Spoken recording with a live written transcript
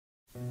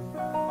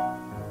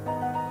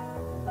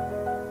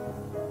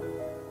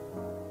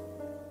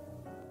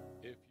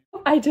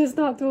I just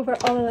knocked over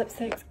all the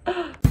lipsticks.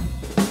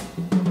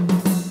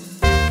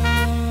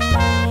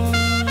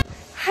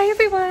 Hi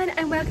everyone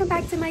and welcome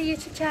back to my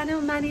YouTube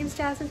channel. My name is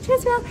Jasmine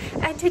Chiswell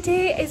and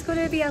today is going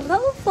to be a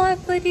little vlog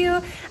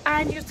video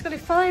and you're just going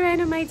to follow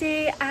around on my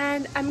day,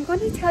 and I'm going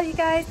to tell you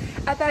guys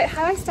about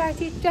how I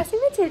started dressing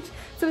vintage.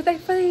 So without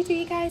further ado,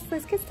 you guys,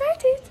 let's get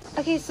started.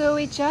 Okay, so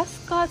we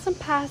just got some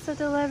pasta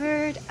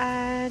delivered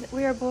and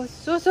we are both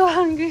so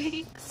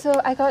hungry. So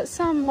I got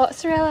some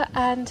mozzarella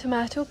and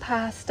tomato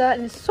pasta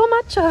and there's so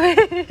much of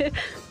it.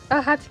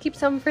 I'll have to keep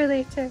some for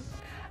later.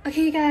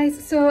 Okay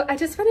guys, so I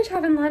just finished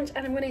having lunch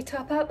and I'm going to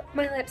top up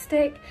my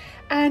lipstick,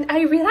 and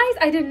I realised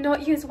I did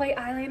not use white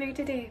eyeliner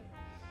today.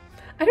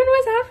 I don't know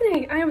what's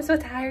happening. I am so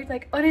tired.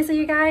 Like honestly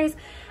you guys,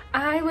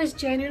 I was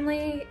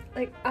genuinely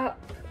like up.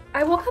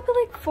 I woke up at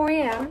like 4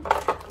 AM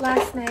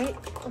last night.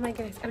 Oh my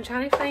goodness, I'm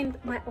trying to find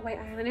my white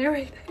eyeliner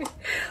right now.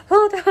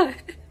 Hold on.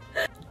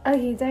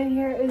 Okay, down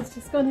here is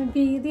just going to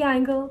be the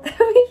angle that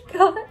we've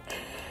got.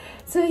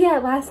 So yeah,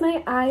 last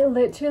night I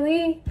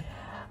literally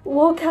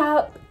woke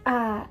up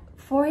at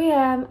 4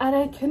 AM and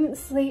I couldn't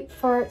sleep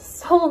for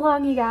so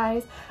long, you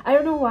guys. I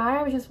don't know why,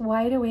 I was just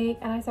wide awake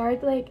and I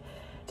started like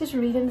just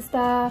reading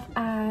stuff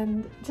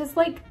and just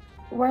like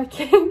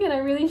working, and I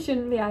really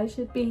shouldn't be. I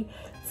should be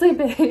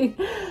sleeping.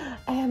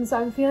 So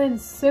I'm feeling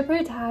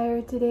super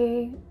tired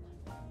today.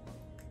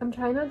 I'm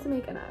trying not to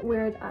make a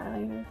weird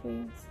eyeliner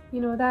face.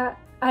 You know that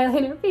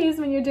eyeliner face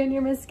when you're doing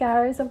your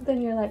mascara or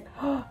something, you're like,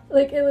 oh,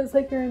 like it looks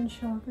like you're in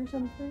shock or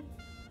something.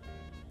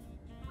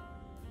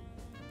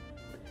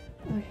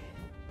 Okay.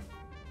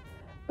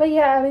 But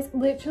yeah, I was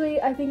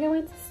literally, I think I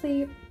went to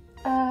sleep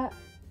at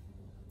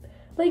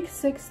like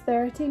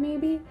 6:30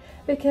 maybe,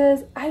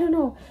 because I don't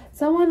know,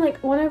 someone,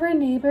 like one of our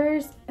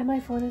neighbors, and my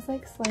phone is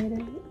like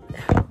sliding.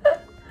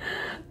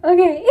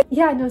 Okay,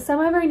 yeah, no, some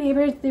of our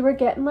neighbors, they were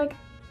getting like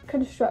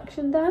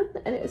construction done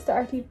and it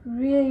started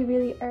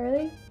really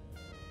early.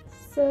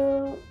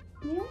 So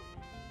yeah,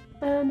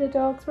 and the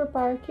dogs were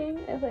barking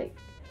at like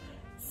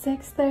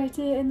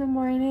 6:30 in the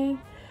morning.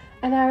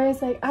 And I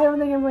was like, I don't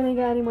think I'm going to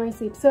get any more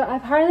sleep. So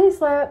I've hardly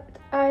slept.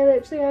 I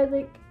literally had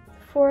like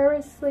 4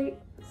 hours sleep.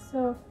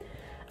 So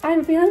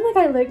I'm feeling like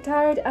I look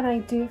tired, and I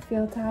do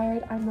feel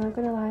tired. I'm not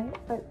going to lie.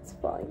 It's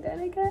falling down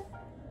again.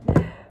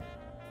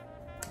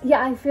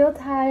 Yeah, I feel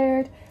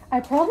tired. I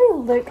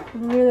probably look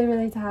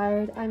really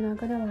tired. I'm not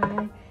going to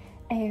lie.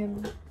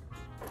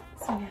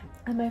 So yeah,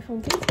 and my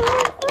phone keeps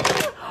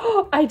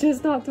falling. I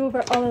just knocked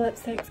over all the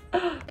lipsticks.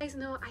 Guys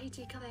know I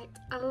do collect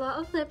a lot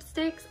of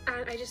lipsticks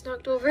and I just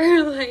knocked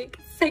over like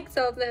 6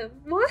 of them.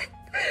 What?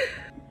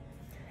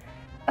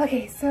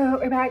 Okay, so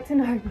we're back to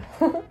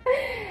normal.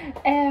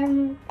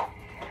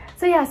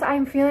 So yeah, so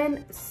I'm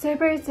feeling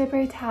super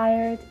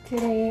tired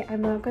today.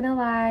 I'm not gonna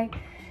lie.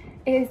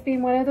 It's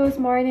been one of those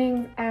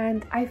mornings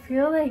and I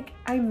feel like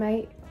I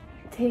might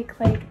take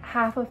like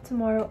half of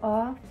tomorrow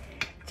off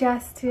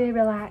just to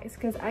relax,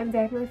 because I'm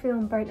definitely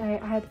feeling burnt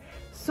out. I had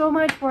so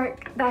much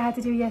work that I had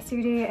to do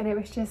yesterday and it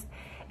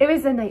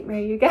was a nightmare,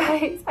 you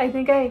guys. I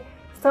think I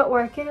stopped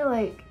working at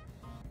like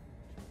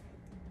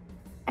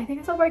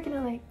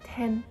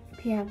 10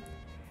 PM.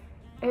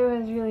 It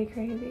was really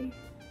crazy.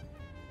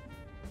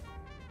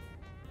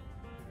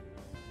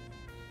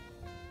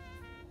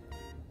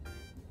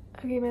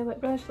 Okay, my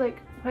lip brush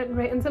like went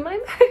right into my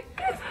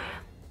mouth.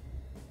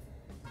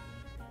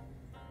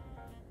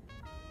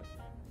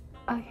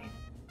 Okay,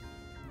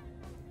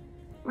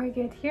 we're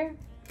good here.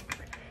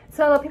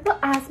 So a lot of people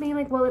ask me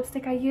like what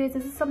lipstick I use.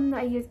 This is something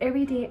that I use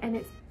every day and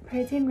it's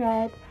Pretty in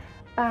Red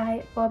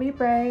by Bobbi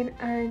Brown,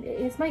 and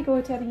it is my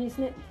go-to. I've been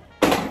using it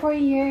for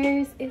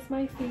years. It's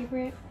my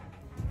favorite.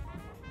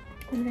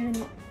 And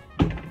then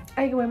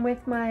I go in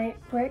with my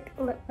Brick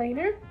lip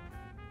liner.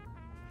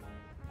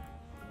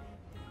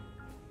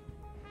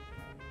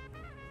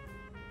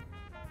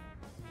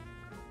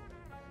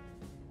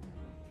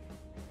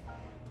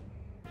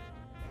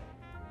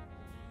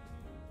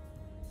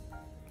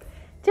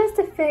 Just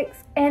to fix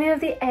any of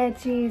the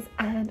edges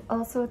and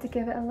also to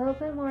give it a little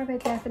bit more of a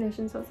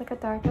definition, so it's like a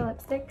darker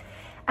lipstick.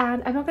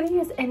 And I'm not going to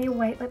use any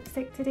white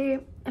lipstick today.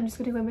 I'm just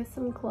going to go in with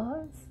some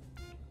gloss.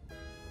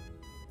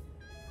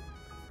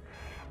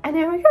 And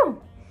there we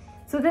go.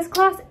 So this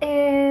gloss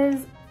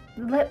is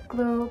Lip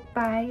Glow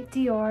by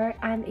Dior,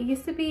 and it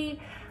used to be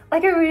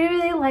like a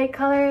really light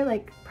color,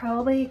 like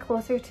probably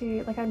closer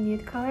to like a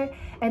nude color,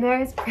 and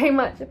now it's pretty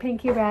much a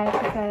pinky red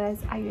because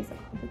I use it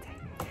all the time.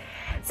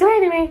 So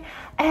anyway,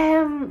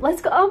 let's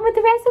go on with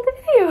the rest of the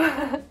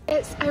video.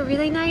 It's a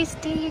really nice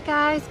day, you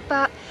guys,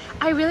 but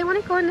I really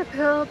want to go in the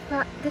pool,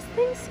 but this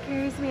thing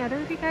scares me. I don't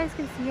know if you guys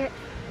can see it,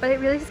 but it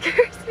really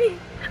scares me.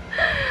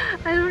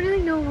 I don't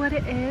really know what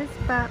it is,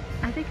 but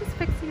I think it's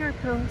fixing our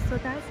pool, so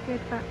that's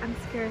good, but I'm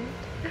scared.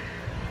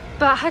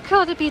 But how cool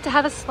would it be to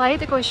have a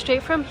slide that goes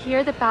straight from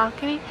here, the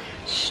balcony,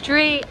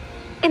 straight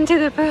into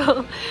the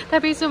pool?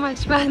 That'd be so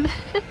much fun.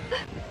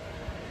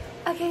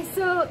 Okay,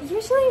 so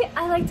usually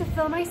I like to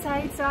film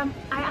outside, so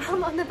I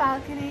am on the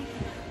balcony,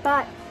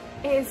 but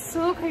it is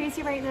so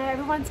crazy right now.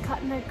 Everyone's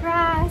cutting their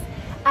grass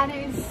and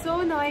it is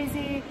so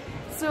noisy.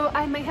 So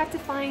I might have to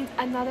find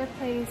another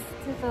place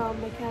to film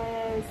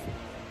because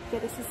yeah,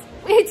 this is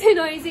way too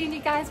noisy and you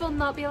guys will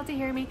not be able to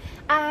hear me.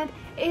 And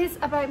it is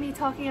about me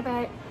talking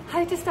about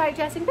how to start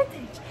dressing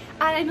vintage.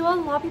 And I know a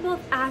lot of people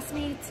have asked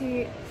me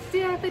to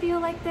do a video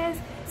like this,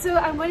 so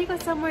I'm going to go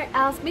somewhere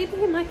else,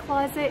 maybe in my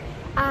closet,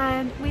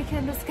 and we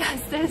can discuss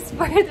this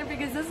further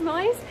because this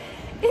noise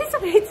is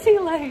way too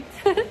loud.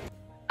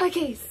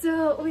 Okay,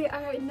 so we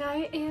are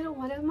now in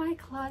one of my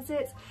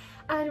closets,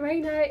 and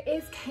right now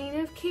it's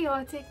kind of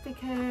chaotic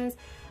because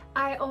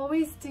I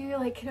always do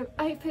like kind of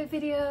outfit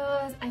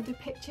videos and do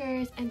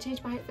pictures and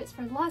change my outfits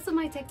for lots of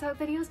my TikTok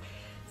videos.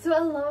 So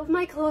a lot of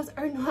my clothes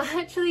are not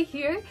actually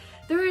here.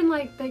 They're in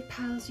like big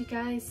piles, you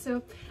guys.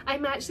 So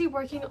I'm actually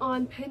working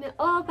on putting it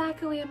all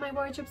back away in my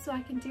wardrobe so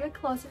I can do a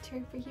closet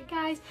tour for you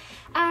guys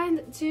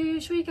and to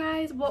show you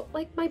guys what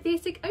like my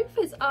basic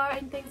outfits are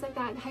and things like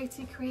that and how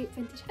to create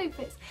vintage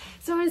outfits.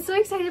 So I'm so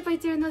excited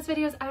about doing those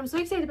videos and I'm so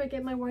excited about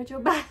getting my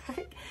wardrobe back.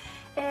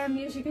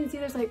 As you can see,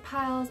 there's like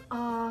piles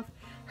of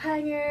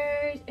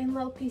hangers and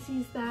little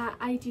pieces that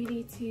I do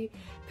need to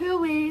put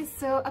away.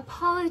 So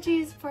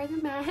apologies for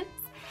the mess.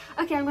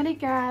 Okay, I'm gonna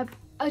grab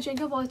a drink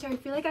of water. I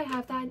feel like I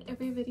have that in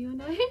every video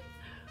now.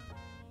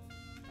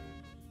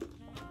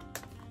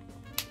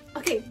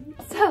 Okay,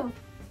 so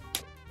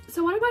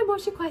one of my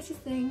most requested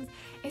things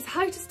is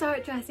how to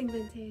start dressing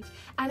vintage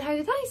and how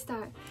did I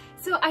start.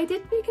 So I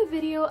did make a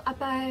video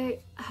about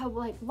how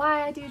like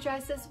why I do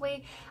dress this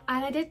way,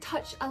 and I did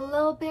touch a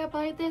little bit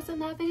about this in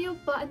that video,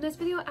 but in this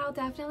video I'll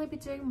definitely be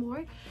doing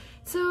more.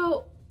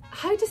 So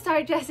how to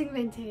start dressing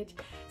vintage.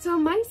 So it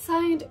might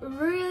sound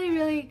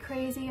really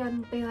crazy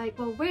and be like,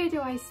 well, where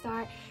do I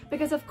start?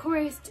 Because of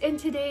course in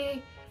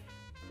today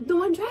no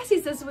one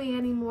dresses this way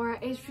anymore.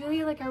 It's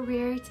really like a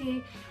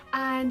rarity,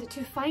 and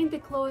to find the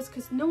clothes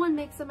because no one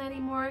makes them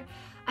anymore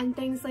and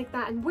things like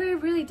that, and where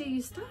really do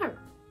you start?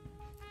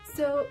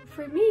 So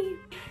for me,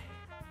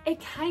 it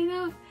kind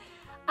of,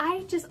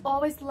 I just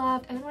always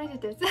loved, I don't know why I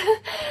did this.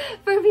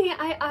 For me,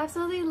 I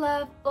absolutely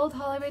love old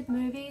Hollywood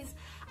movies,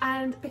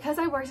 and because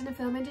I worked in the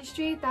film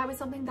industry, that was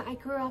something that I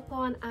grew up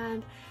on,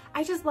 and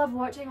I just love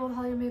watching old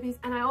Hollywood movies,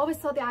 and I always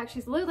thought the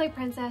actors looked like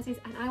princesses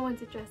and I wanted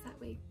to dress that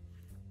way.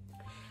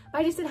 But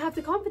I just didn't have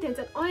the confidence,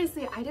 and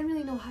honestly I didn't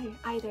really know how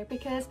either,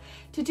 because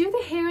to do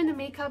the hair and the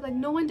makeup, like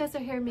no one does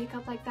their hair and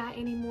makeup like that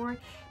anymore.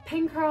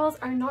 Pin curls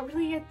are not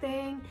really a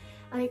thing.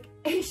 Like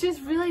it's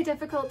just really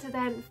difficult to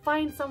then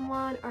find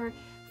someone or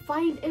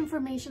find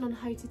information on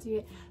how to do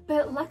it.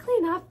 But luckily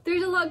enough,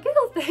 there's a lot of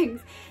Google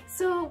things.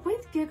 So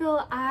with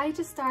Google, I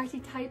just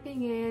started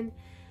typing in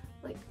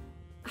like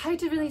how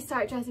to really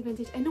start dressing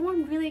vintage, and no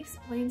one really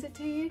explains it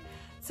to you.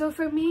 So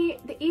for me,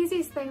 the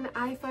easiest thing that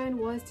I found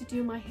was to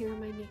do my hair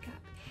and my makeup.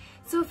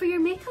 So for your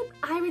makeup,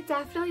 I would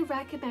definitely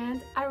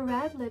recommend a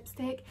red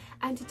lipstick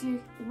and to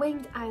do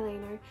winged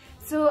eyeliner.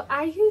 So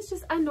I use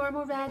just a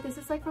normal red. This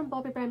is like from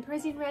Bobbi Brown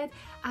Parisian Red.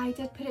 I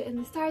did put it in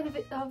the start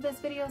of this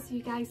video so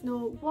you guys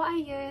know what I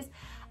use.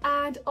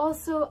 And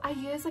also I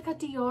use like a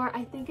Dior,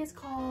 I think it's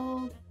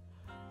called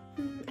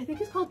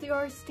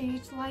Dior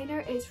Stage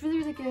Liner. It's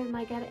really good, and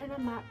I get it in a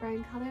matte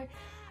brown colour.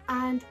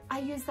 And I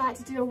use that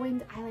to do a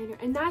winged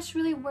eyeliner, and that's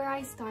really where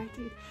I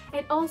started.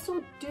 And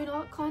also do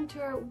not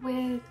contour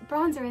with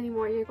bronzer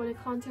anymore. You're going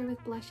to contour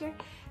with blusher,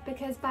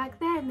 because back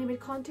then they would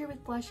contour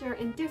with blusher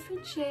in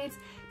different shades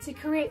to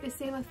create the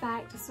same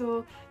effect.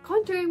 So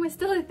contouring was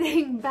still a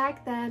thing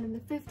back then in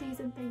the 50s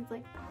and things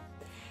like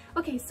that.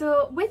 Okay,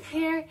 so with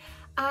hair,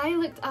 I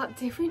looked up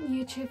different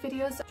YouTube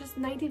videos, just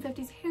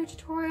 1950s hair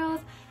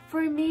tutorials.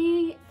 For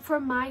me, for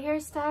my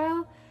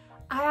hairstyle,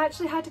 I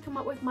actually had to come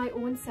up with my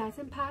own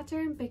satin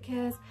pattern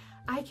because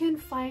I couldn't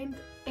find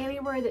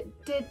anywhere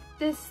that did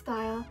this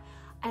style.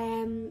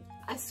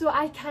 So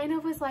I kind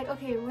of was like,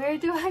 okay, where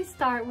do I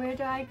start? Where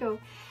do I go?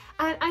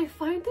 And I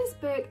found this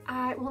book.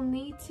 I will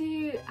need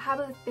to have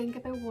a think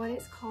about what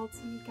it's called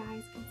so you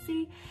guys can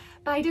see.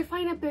 But I did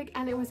find a book,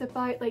 and it was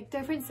about like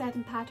different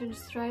satin patterns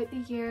throughout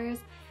the years.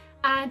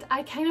 And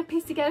I kind of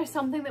pieced together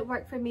something that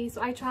worked for me.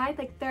 So I tried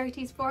like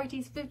 30s,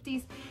 40s,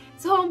 50s,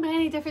 so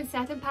many different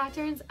satin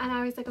patterns, and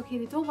I was like, okay,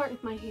 they don't work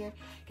with my hair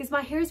because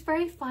my hair is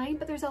very fine,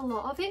 but there's a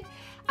lot of it,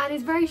 and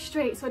it's very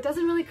straight, so it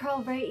doesn't really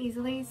curl very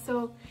easily.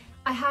 So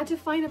I had to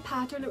find a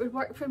pattern that would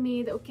work for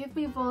me, that would give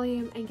me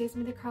volume and gives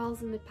me the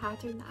curls and the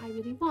pattern that I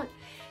really want.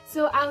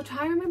 So I'll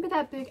try and remember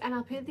that book and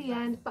I'll put it at the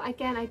end. But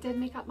again, I did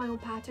make up my own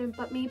pattern,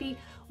 but maybe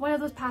one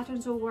of those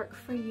patterns will work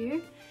for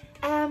you.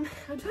 I'm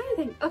trying to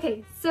think.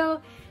 Okay,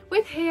 so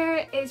with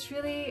hair, it's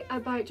really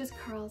about just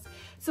curls.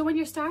 So when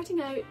you're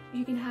starting out,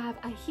 you can have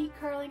a heat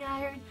curling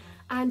iron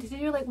and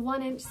do like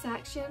 1-inch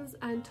sections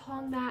and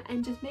tong that,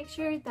 and just make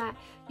sure that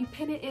you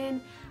pin it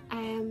in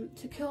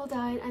to cool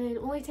down, and then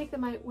only take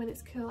them out when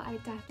it's cool. I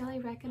definitely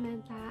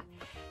recommend that.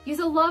 Use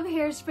a lot of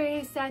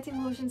hairspray,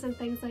 setting lotions and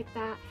things like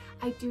that.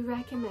 I do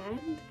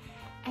recommend.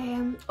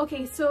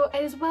 Okay, so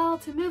as well,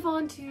 to move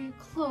on to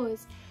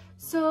clothes.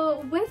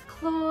 So with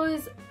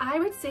clothes, I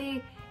would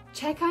say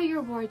check out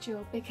your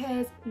wardrobe,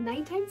 because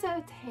 9 times out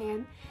of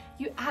 10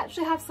 you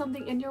actually have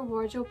something in your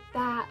wardrobe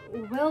that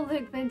will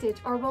look vintage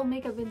or will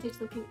make a vintage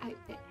looking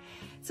outfit.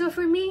 So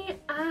for me,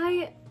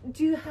 I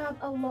do have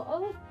a lot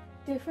of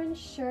different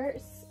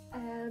shirts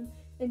and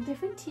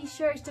different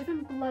t-shirts,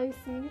 different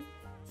blouses.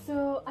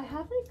 So I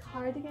have like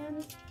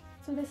cardigans.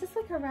 So this is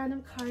like a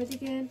random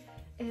cardigan.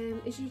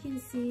 As you can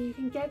see, you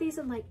can get these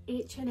in like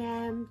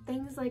H&M,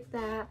 things like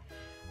that,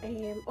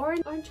 or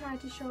in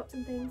charity shops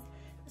and things.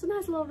 This one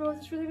has little rose,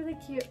 it's really, really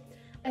cute.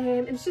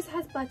 And it just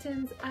has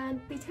buttons, and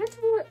they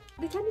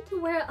tended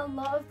to wear a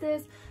lot of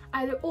this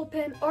either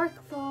open or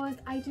closed.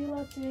 I do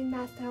love doing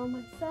that style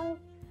myself.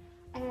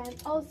 And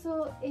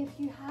also, if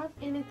you have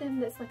anything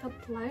that's like a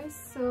blouse,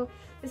 so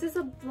this is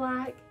a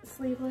black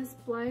sleeveless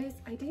blouse.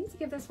 I do need to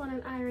give this one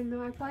an iron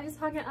though. I probably just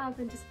hung it up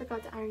and just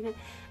forgot to iron it,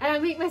 and I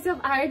make myself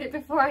iron it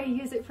before I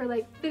use it for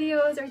like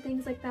videos or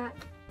things like that.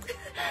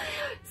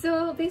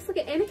 So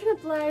basically any kind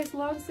of blouse,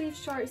 long sleeves,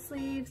 short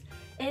sleeves,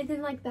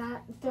 anything like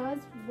that does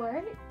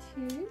work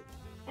too.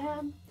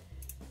 And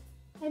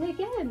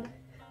again,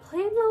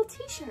 plain little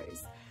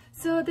t-shirts.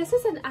 So this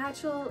is an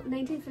actual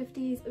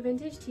 1950s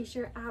vintage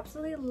t-shirt. I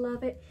absolutely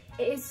love it.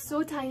 It is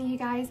so tiny, you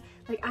guys.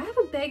 Like, I have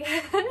a big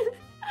head.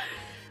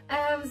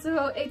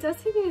 So it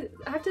does take me,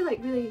 I have to like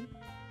really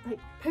like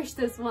push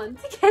this one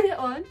to get it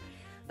on.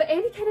 But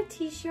any kind of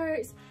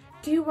t-shirts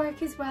do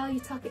work as well. You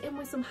tuck it in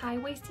with some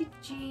high-waisted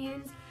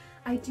jeans.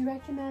 I do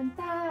recommend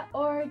that,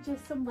 or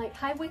just some like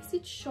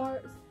high-waisted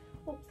shorts.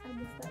 Oops, I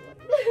missed that one.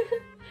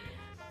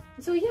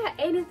 So yeah,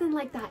 anything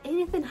like that,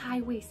 anything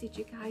high-waisted,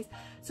 you guys.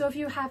 So if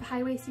you have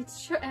high-waisted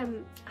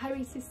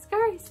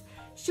skirts,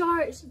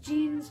 shorts,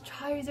 jeans,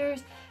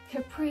 trousers,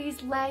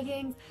 capris,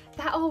 leggings,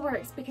 that all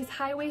works, because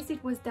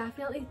high-waisted was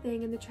definitely a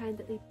thing in the trend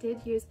that they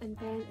did use, and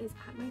Ben is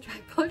at my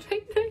tripod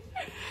right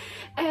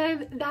now.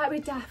 That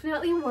would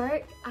definitely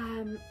work.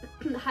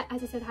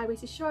 As I said,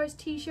 high-waisted shorts,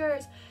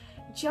 t-shirts,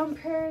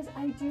 jumpers.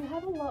 I do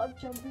have a lot of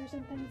jumpers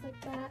and things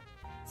like that.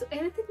 So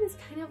anything that's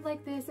kind of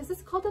like this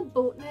is called a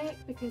boat neck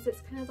because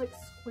it's kind of like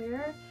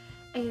square,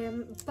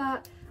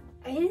 but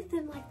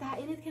anything like that,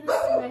 any kind of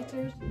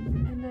sweaters,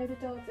 and now the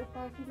dogs are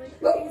barking like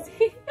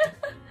crazy.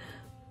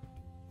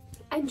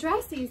 And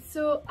dresses,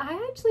 so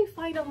I actually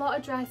find a lot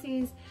of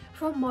dresses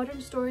from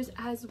modern stores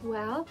as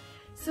well.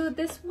 So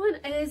this one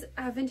is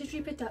a vintage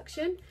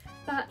reproduction,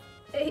 but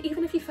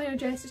even if you find a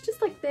dress, it's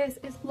just like this,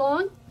 it's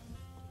long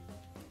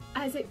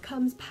as it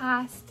comes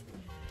past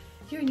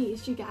your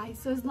knees, you guys.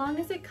 So as long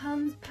as it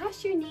comes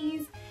past your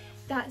knees,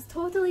 that's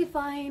totally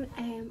fine,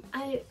 and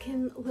it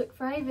can look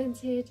very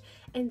vintage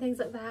and things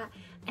like that.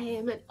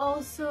 And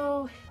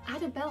also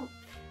add a belt.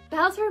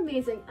 Belts are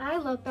amazing. I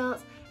love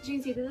belts. As you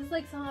can see, this is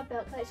like some of my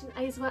belt collection.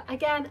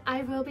 Again,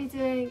 I will be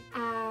doing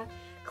a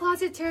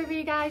closet tour for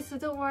you guys, so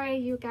don't worry,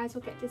 you guys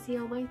will get to see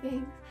all my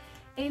things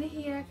in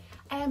here.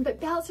 But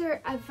belts are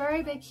a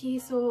very big key.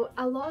 So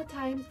a lot of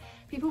times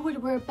people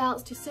would wear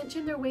belts to cinch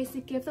in their waist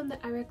to give them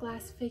the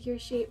hourglass figure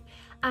shape,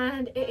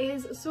 and it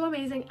is so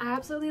amazing. I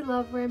absolutely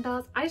love wearing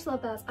belts. I just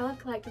love belts. I love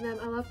collecting them.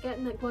 I love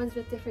getting like ones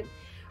with different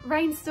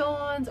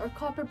rhinestones or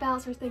copper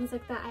belts or things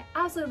like that. I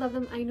absolutely love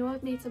them. I know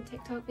I've made some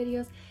TikTok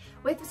videos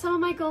with some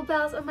of my gold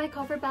belts and my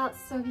copper belts,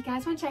 so if you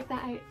guys want to check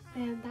that out,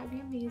 then that'd be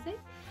amazing.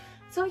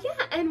 So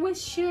yeah, and with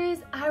shoes,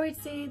 I would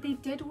say they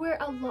did wear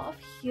a lot of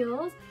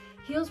heels.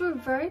 Heels were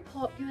very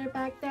popular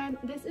back then.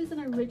 This is an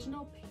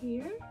original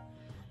pair.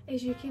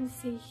 As you can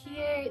see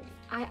here,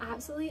 I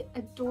absolutely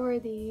adore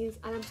these,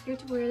 and I'm scared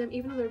to wear them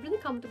even though they're really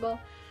comfortable.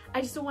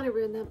 I just don't want to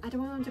ruin them. I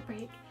don't want them to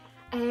break.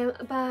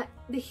 But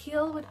the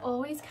heel would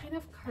always kind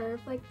of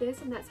curve like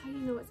this, and that's how you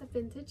know it's a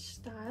vintage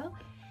style.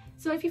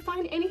 So if you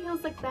find any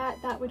heels like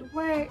that, that would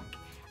work.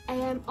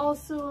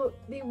 Also,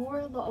 they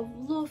wore a lot of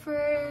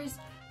loafers.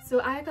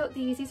 So I got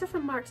these. These are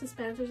from Marks and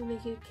Spencer's in the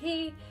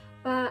UK,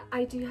 but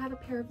I do have a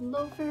pair of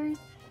loafers.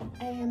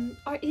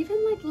 Or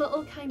even like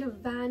little kind of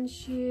van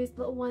shoes,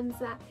 little ones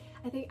that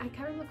I can't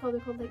remember what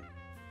they're called, like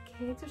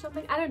kegs or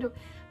something, I don't know,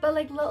 but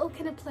like little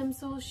kind of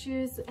plimsoll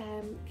shoes,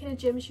 kind of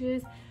gym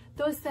shoes.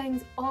 Those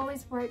things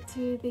always work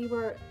too. They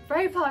were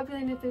very popular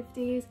in the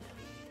 50s.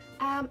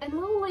 And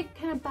little like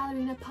kind of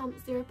ballerina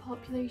pumps, they were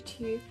popular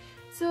too.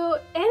 So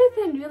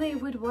anything really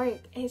would work.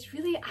 It's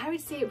really, I would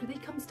say it really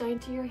comes down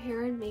to your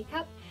hair and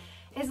makeup.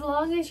 As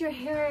long as your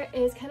hair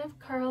is kind of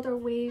curled or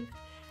waved,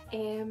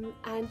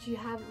 and you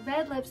have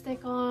red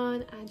lipstick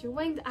on, and your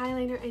winged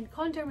eyeliner and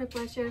contour with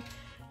blusher,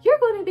 you're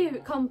going to be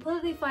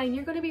completely fine.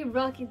 You're going to be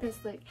rocking this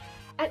look.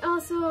 And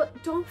also,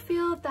 don't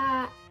feel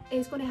that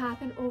it's going to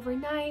happen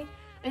overnight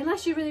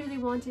unless you really, really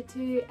want it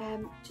to.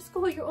 Just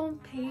go at your own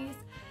pace.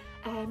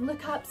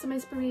 Look up some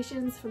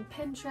inspirations from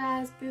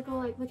Pinterest, Google,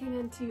 like looking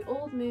into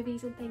old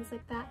movies and things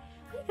like that.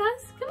 Hey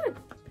guys, come on.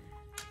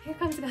 Here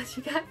comes Gus,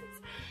 you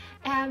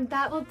guys.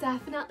 That will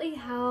definitely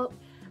help.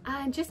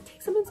 And just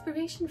take some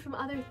inspiration from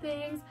other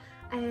things.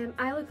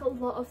 I look at a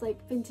lot of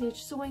like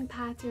vintage sewing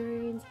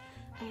patterns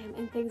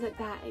and things like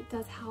that. It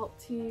does help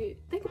to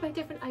think about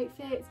different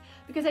outfits,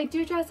 because I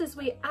do dress this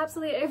way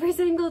absolutely every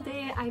single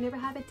day. I never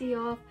have a day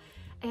off.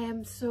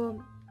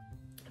 So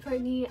for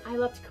me, I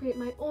love to create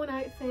my own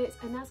outfits,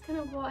 and that's kind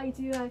of what I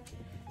do. I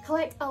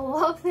collect a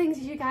lot of things,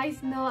 as you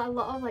guys know, a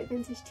lot of like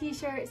vintage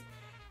t-shirts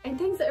and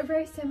things that are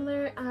very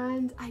similar,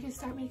 and I just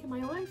start making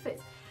my own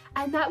outfits,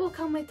 and that will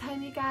come with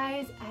time, you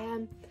guys.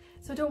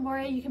 So don't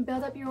worry, you can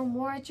build up your own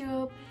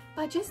wardrobe,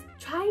 but just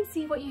try and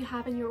see what you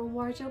have in your own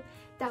wardrobe.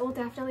 That will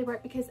definitely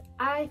work, because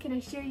I can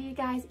assure you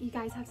guys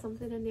have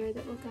something in there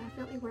that will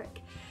definitely work.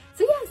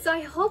 So yeah, so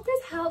I hope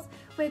this helps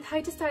with how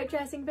to start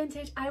dressing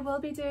vintage. I will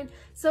be doing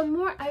some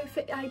more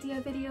outfit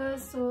idea videos,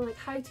 so like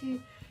how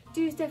to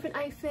do different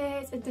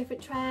outfits and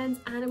different trends,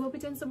 and I will be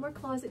doing some more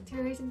closet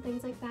tours and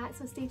things like that,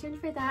 so stay tuned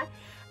for that.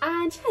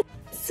 And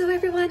so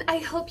everyone, I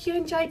hope you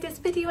enjoyed this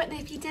video, and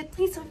if you did,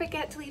 please don't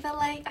forget to leave a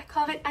like, a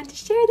comment and to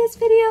share this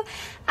video,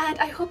 and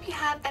I hope you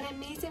have an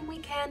amazing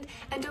weekend.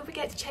 And don't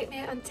forget to check me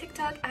out on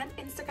TikTok and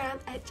Instagram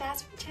at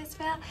Jazz from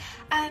Chiswell,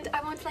 and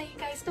I want to let you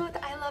guys know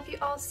that I love you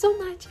all so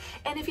much.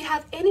 And if you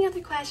have any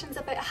other questions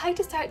about how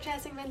to start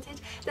dressing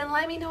vintage, then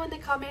let me know in the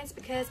comments,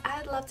 because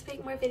I'd love to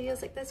make more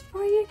videos like this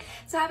for you.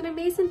 So have an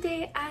amazing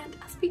day, and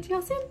I'll speak to you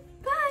all soon.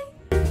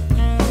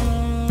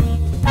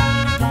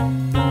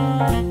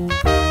 Bye!